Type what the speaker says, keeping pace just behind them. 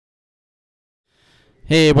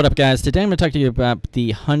Hey, what up guys? Today I'm going to talk to you about the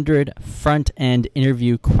 100 front-end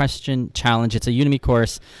interview question challenge. It's a Udemy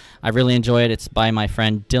course. I really enjoy it. It's by my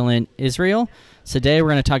friend Dylan Israel. So today we're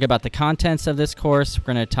going to talk about the contents of this course.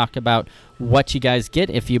 We're going to talk about what you guys get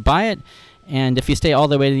if you buy it. And if you stay all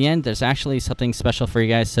the way to the end, there's actually something special for you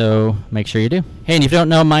guys, so make sure you do. Hey, and if you don't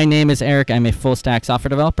know, my name is Eric. I'm a full-stack software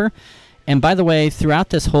developer. And by the way, throughout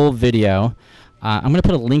this whole video, I'm going to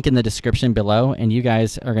put a link in the description below, and you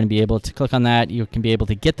guys are going to be able to click on that. You can be able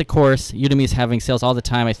to get the course. Udemy is having sales all the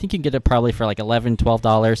time. I think you can get it probably for like $11,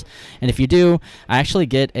 $12. And if you do, I actually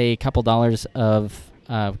get a couple dollars of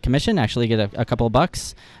commission, actually get a couple of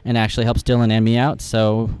bucks, and actually helps Dylan and me out.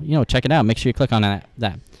 So, check it out. Make sure you click on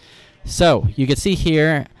that. So, you can see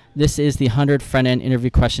here, this is the 100 front-end interview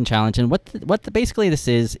question challenge. And basically this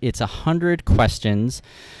is, it's 100 questions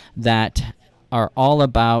that are all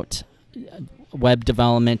about web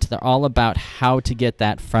development. They're all about how to get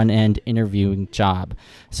that front-end interviewing job.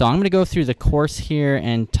 So I'm going to go through the course here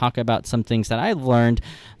and talk about some things that I've learned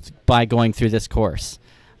by going through this course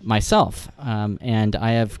myself. And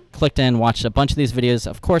I have clicked in, watched a bunch of these videos.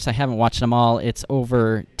 Of course, I haven't watched them all. It's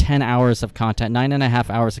over 10 hours of content, 9.5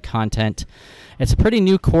 hours of content. It's a pretty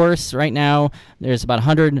new course right now. There's about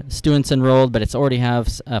 100 students enrolled, but it's already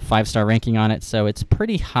has a 5-star ranking on it, so it's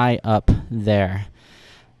pretty high up there.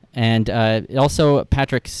 And also,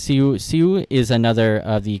 Patrick Siu is another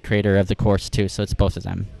of the creator of the course too, so it's both of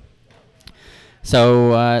them.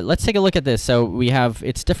 So let's take a look at this. So we have,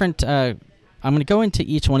 it's different. I'm going to go into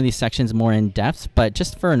each one of these sections more in depth, but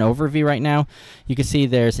just for an overview right now, you can see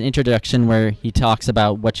there's an introduction where he talks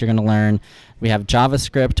about what you're going to learn. We have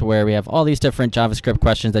JavaScript, where we have all these different JavaScript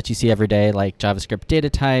questions that you see every day, like JavaScript data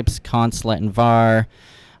types, const, let, and var,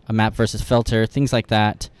 a map versus filter, things like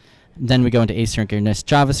that. Then we go into asynchronous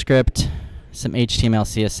JavaScript, some HTML,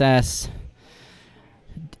 CSS,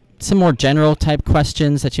 some more general type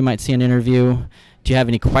questions that you might see in an interview. Do you have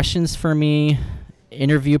any questions for me?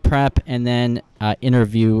 Interview prep, and then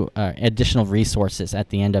interview additional resources at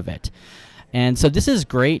the end of it. And so this is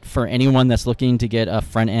great for anyone that's looking to get a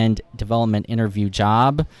front-end development interview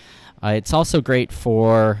job. It's also great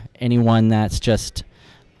for anyone that's just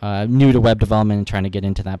new to web development and trying to get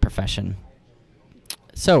into that profession.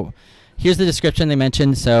 So here's the description they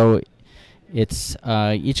mentioned. So it's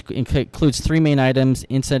each includes 3 main items: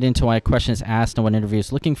 insight into why a question is asked and what an interview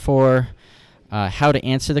is looking for, how to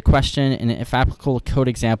answer the question, and if applicable, code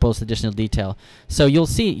examples, additional detail. So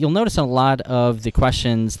you'll notice a lot of the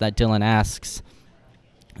questions that Dylan asks,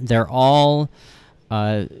 they're all,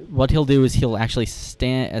 what he'll do is he'll actually sit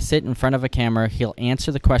in front of a camera, he'll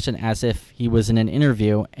answer the question as if he was in an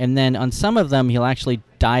interview, and then on some of them he'll actually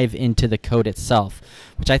dive into the code itself,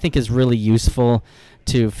 which I think is really useful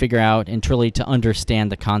to figure out and truly to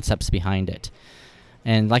understand the concepts behind it.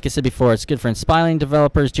 And like I said before, it's good for inspiring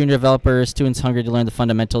developers, junior developers, students hungry to learn the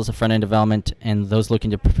fundamentals of front-end development, and those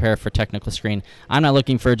looking to prepare for technical screen. I'm not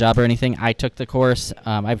looking for a job or anything. I took the course.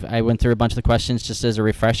 I went through a bunch of the questions just as a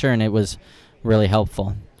refresher, and it was really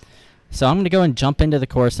helpful. So I'm going to go and jump into the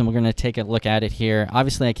course, and we're going to take a look at it here.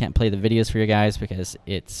 Obviously, I can't play the videos for you guys because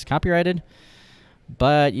it's copyrighted,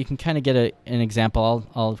 but you can kind of get an example.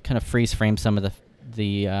 I'll kind of freeze frame some of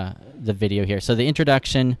the video here. So the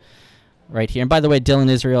introduction right here. And by the way, Dylan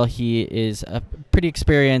Israel, he is a pretty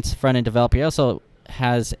experienced front-end developer. He also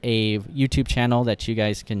has a YouTube channel that you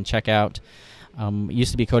guys can check out. It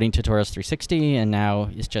used to be Coding Tutorials 360, and now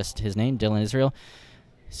it's just his name, Dylan Israel.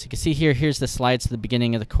 So you can see here, here's the slides at the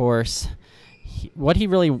beginning of the course. What he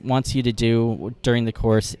really wants you to do during the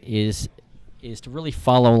course is to really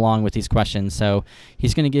follow along with these questions. So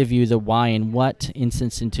he's going to give you the why and what,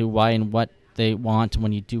 instance into why and what they want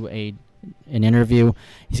when you do an interview.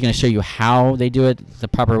 He's going to show you how they do it, the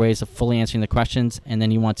proper ways of fully answering the questions, and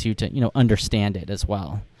then he wants you to understand it as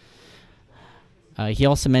well. He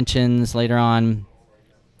also mentions later on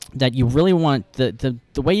that you really want the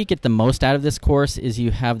way you get the most out of this course is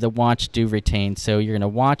you have the watch, do, retain. So you're going to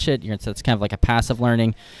watch it. So it's kind of like a passive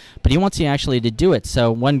learning, but he wants you actually to do it.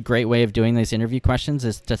 So one great way of doing these interview questions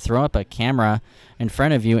is to throw up a camera in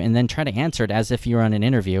front of you and then try to answer it as if you were on an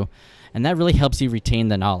interview, and that really helps you retain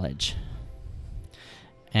the knowledge.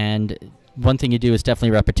 And one thing you do is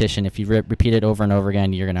definitely repetition. If you repeat it over and over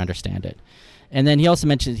again, you're going to understand it. And then he also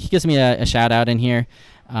mentioned, he gives me a shout out in here.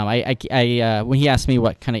 When he asked me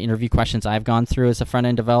what kind of interview questions I've gone through as a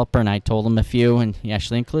front-end developer, and I told him a few, and he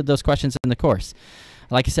actually included those questions in the course.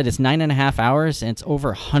 Like I said, it's 9.5 hours, and it's over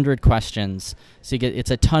 100 questions. So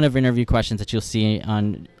it's a ton of interview questions that you'll see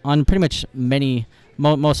on pretty much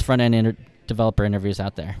most front-end developer interviews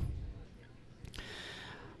out there.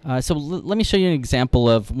 Let me show you an example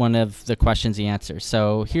of one of the questions he answers.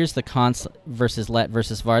 So here's the const versus let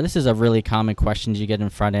versus var. This is a really common question you get in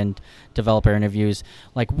front-end developer interviews.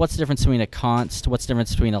 Like, what's the difference between a const, what's the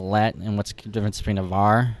difference between a let, and what's the difference between a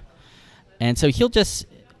var? And so he'll just,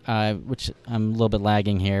 which I'm a little bit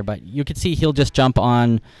lagging here, but you can see he'll just jump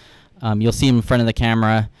on, you'll see him in front of the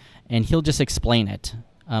camera, and he'll just explain it.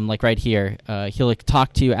 Like right here, he'll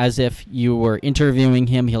talk to you as if you were interviewing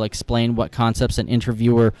him. He'll explain what concepts an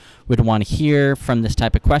interviewer would want to hear from this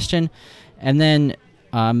type of question. And then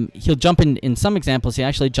he'll jump in some examples, he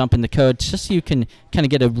actually jump in the code just so you can kind of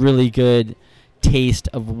get a really good taste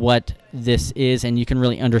of what this is and you can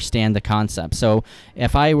really understand the concept. So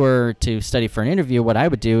if I were to study for an interview, what I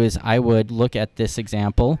would do is I would look at this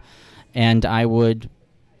example and I would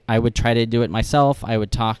try to do it myself. I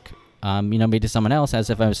would talk maybe to someone else as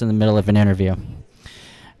if I was in the middle of an interview.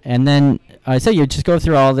 And then, so you just go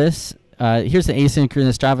through all this. Here's the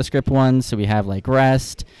asynchronous JavaScript one. So we have like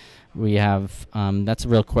REST. We have, that's a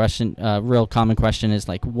real question, real common question is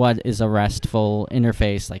like, what is a RESTful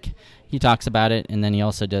interface? Like, he talks about it, and then he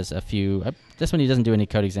also does a few, this one he doesn't do any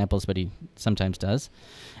code examples, but he sometimes does.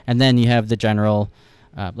 And then you have the general,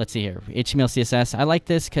 let's see here, HTML, CSS. I like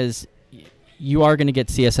this because you are going to get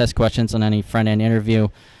CSS questions on any front-end interview.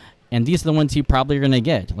 And these are the ones you probably are going to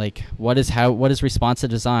get. Like, what is responsive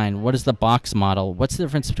design? What is the box model? What's the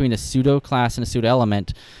difference between a pseudo class and a pseudo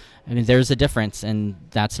element? I mean, there's a difference, and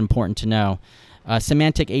that's important to know.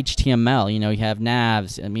 Semantic HTML, you have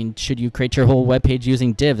navs. I mean, should you create your whole web page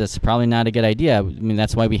using div? That's probably not a good idea. I mean,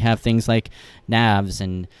 that's why we have things like navs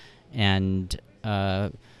and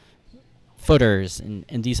footers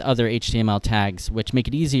and these other HTML tags, which make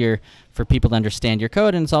it easier for people to understand your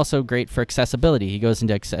code, and it's also great for accessibility. He goes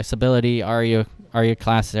into accessibility, ARIA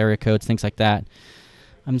classes, area codes, things like that.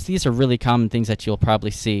 So these are really common things that you'll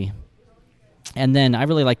probably see. And then I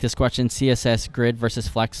really like this question, CSS grid versus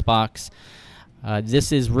Flexbox.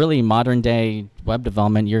 This is really modern day web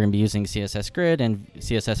development. You're going to be using CSS grid and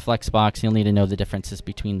CSS Flexbox. You'll need to know the differences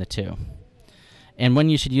between the two, and when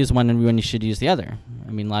you should use one and when you should use the other.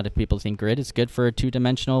 I mean, a lot of people think grid is good for a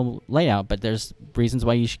two-dimensional layout, but there's reasons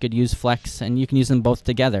why you could use Flex, and you can use them both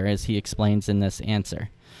together, as he explains in this answer.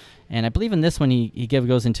 And I believe in this one he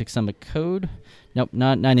goes into some code. Nope,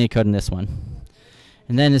 not any code in this one.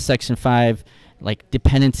 And then in section 5, like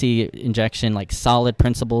dependency injection, like solid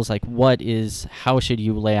principles, like how should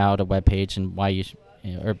you lay out a web page and why you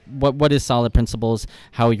or what is solid principles,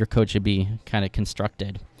 how your code should be kind of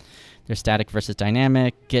constructed. There's static versus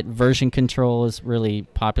dynamic. Git version control is really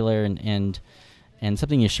popular and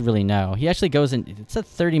something you should really know. He actually goes in, it's a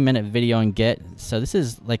 30-minute video on Git, so this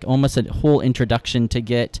is like almost a whole introduction to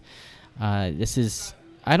Git. This is,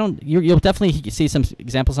 you'll definitely see some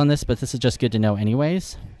examples on this, but this is just good to know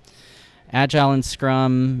anyways. Agile and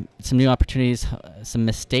Scrum, some new opportunities, some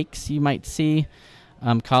mistakes you might see.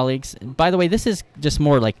 Colleagues. By the way, this is just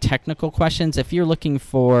more like technical questions. If you're looking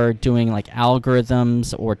for doing like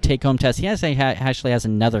algorithms or take-home tests, he actually has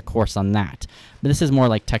another course on that. But this is more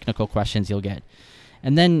like technical questions you'll get.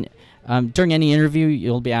 And then during any interview,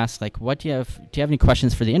 you'll be asked like, do you have any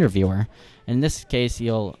questions for the interviewer? And in this case, these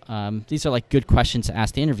are like good questions to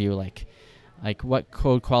ask the interviewer, like what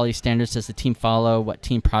code quality standards does the team follow? What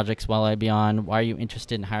team projects will I be on? Why are you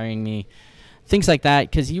interested in hiring me? Things like that,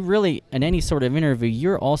 because you really, in any sort of interview,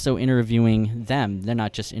 you're also interviewing them. They're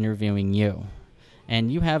not just interviewing you.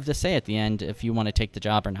 And you have the say at the end if you want to take the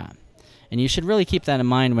job or not. And you should really keep that in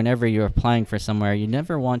mind whenever you're applying for somewhere. You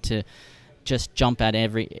never want to just jump at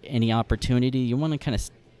any opportunity. You want to kind of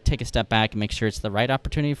take a step back and make sure it's the right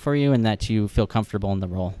opportunity for you and that you feel comfortable in the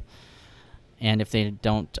role. And if they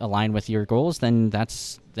don't align with your goals, then that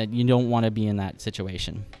you don't want to be in that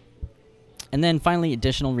situation. And then finally,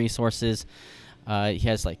 additional resources. He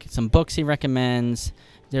has like some books he recommends.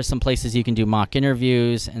 There's some places you can do mock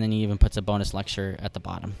interviews, and then he even puts a bonus lecture at the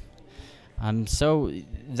bottom. So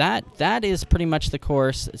that is pretty much the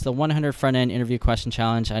course. It's the 100 front-end interview question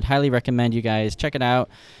challenge. I'd highly recommend you guys check it out.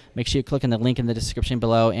 Make sure you click on the link in the description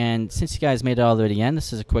below. And since you guys made it all the way to the end,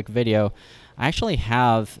 this is a quick video. I actually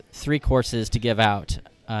have 3 courses to give out.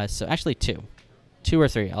 So actually 2 or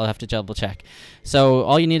 3. I'll have to double check. So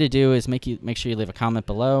all you need to do is make sure you leave a comment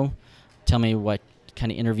below. Tell me what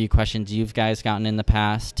kind of interview questions you've guys gotten in the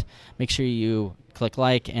past. Make sure you click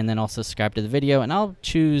like and then also subscribe to the video, and I'll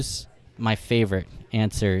choose my favorite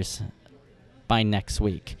answers by next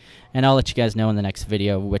week. And I'll let you guys know in the next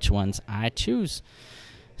video which ones I choose.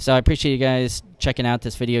 So I appreciate you guys checking out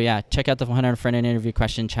this video. Yeah, check out the 100 front-end interview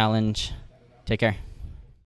question challenge. Take care.